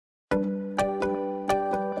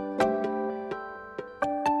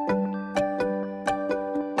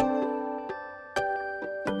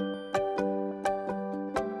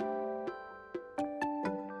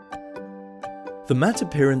The matte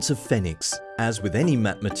appearance of FENIX, as with any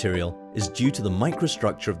matte material, is due to the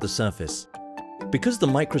microstructure of the surface. Because the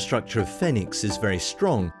microstructure of FENIX is very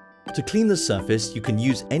strong, to clean the surface you can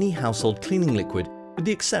use any household cleaning liquid with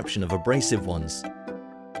the exception of abrasive ones.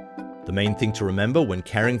 The main thing to remember when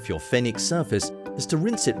caring for your FENIX surface is to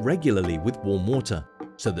rinse it regularly with warm water,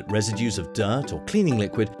 so that residues of dirt or cleaning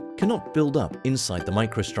liquid cannot build up inside the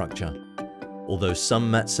microstructure. Although some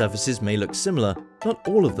matte surfaces may look similar, not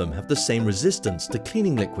all of them have the same resistance to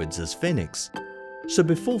cleaning liquids as FENIX. So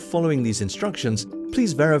before following these instructions,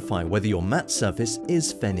 please verify whether your matte surface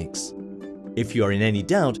is FENIX. If you are in any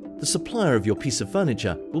doubt, the supplier of your piece of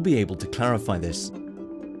furniture will be able to clarify this.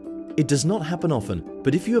 It does not happen often,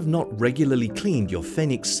 but if you have not regularly cleaned your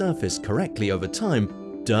FENIX surface correctly over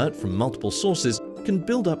time, dirt from multiple sources can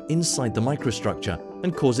build up inside the microstructure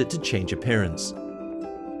and cause it to change appearance.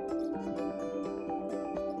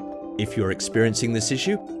 If you are experiencing this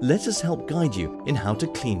issue, let us help guide you in how to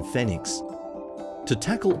clean FENIX. To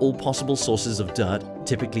tackle all possible sources of dirt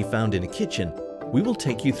typically found in a kitchen, we will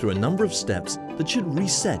take you through a number of steps that should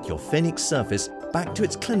reset your FENIX surface back to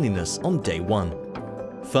its cleanliness on day one.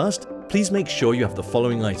 First, please make sure you have the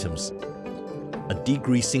following items: a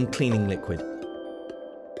degreasing cleaning liquid,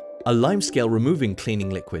 a limescale removing cleaning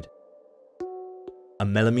liquid, a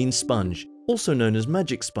melamine sponge, also known as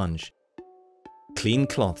magic sponge, clean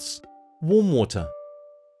cloths, warm water.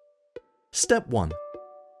 Step 1.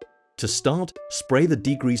 To start, spray the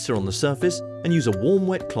degreaser on the surface and use a warm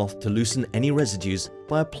wet cloth to loosen any residues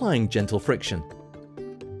by applying gentle friction.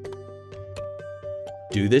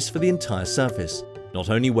 Do this for the entire surface, not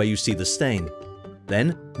only where you see the stain.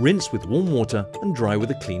 Then, rinse with warm water and dry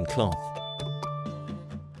with a clean cloth.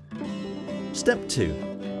 Step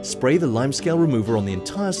 2. Spray the limescale remover on the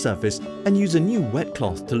entire surface and use a new wet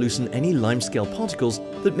cloth to loosen any limescale particles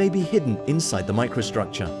that may be hidden inside the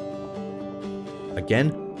microstructure.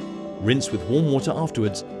 Again, rinse with warm water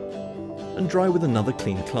afterwards and dry with another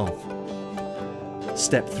clean cloth.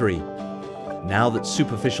 Step 3. Now that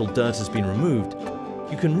superficial dirt has been removed,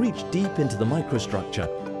 you can reach deep into the microstructure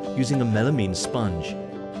using a melamine sponge.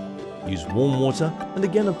 Use warm water and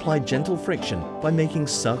again apply gentle friction by making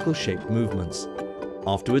circle-shaped movements.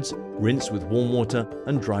 Afterwards, rinse with warm water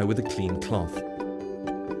and dry with a clean cloth.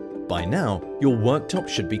 By now, your worktop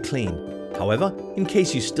should be clean. However, in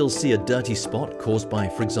case you still see a dirty spot caused by,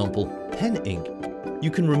 for example, pen ink, you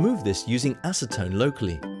can remove this using acetone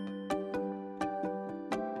locally.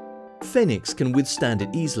 FENIX can withstand it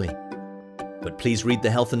easily, but please read the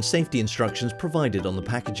health and safety instructions provided on the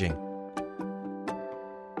packaging.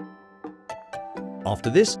 After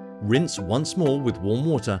this, rinse once more with warm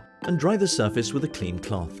water and dry the surface with a clean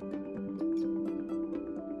cloth.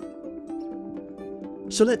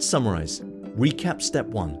 So let's summarize. Recap step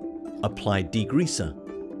 1. Apply degreaser.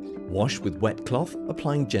 Wash with wet cloth,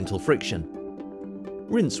 applying gentle friction.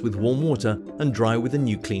 Rinse with warm water and dry with a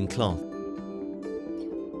new clean cloth.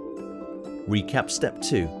 Recap step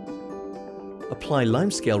 2. Apply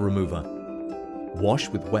limescale remover. Wash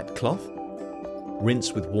with wet cloth.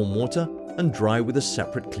 Rinse with warm water and dry with a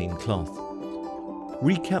separate clean cloth.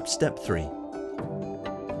 Recap step 3.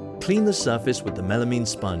 Clean the surface with the melamine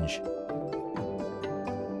sponge.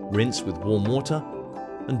 Rinse with warm water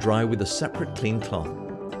and dry with a separate clean cloth.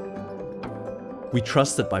 We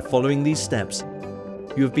trust that by following these steps,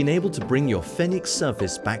 you have been able to bring your FENIX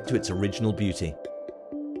surface back to its original beauty.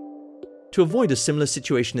 To avoid a similar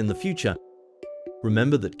situation in the future,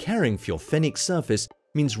 remember that caring for your FENIX surface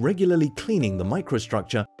means regularly cleaning the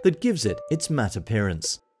microstructure that gives it its matte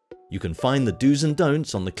appearance. You can find the do's and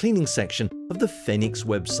don'ts on the cleaning section of the FENIX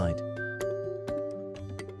website.